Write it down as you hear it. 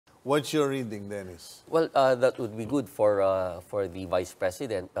What's your reading, Dennis? Well, that would be good for the vice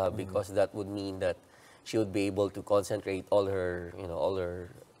president because that would mean that she would be able to concentrate all her,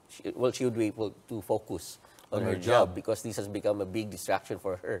 she would be able to focus on her job because this has become a big distraction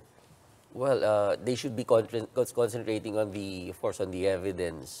for her. Well, they should be concentrating on of course, on the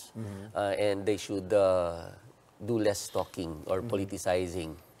evidence, and they should do less talking or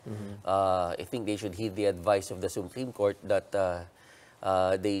politicizing. I think they should heed the advice of the Supreme Court that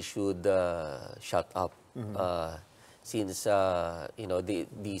they should shut up. Since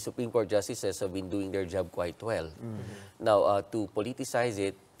the Supreme Court justices have been doing their job quite well. Now, to politicize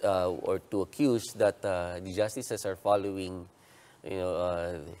it or to accuse that the justices are following,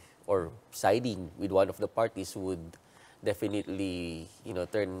 or siding with one of the parties would definitely,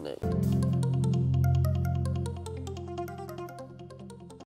 turn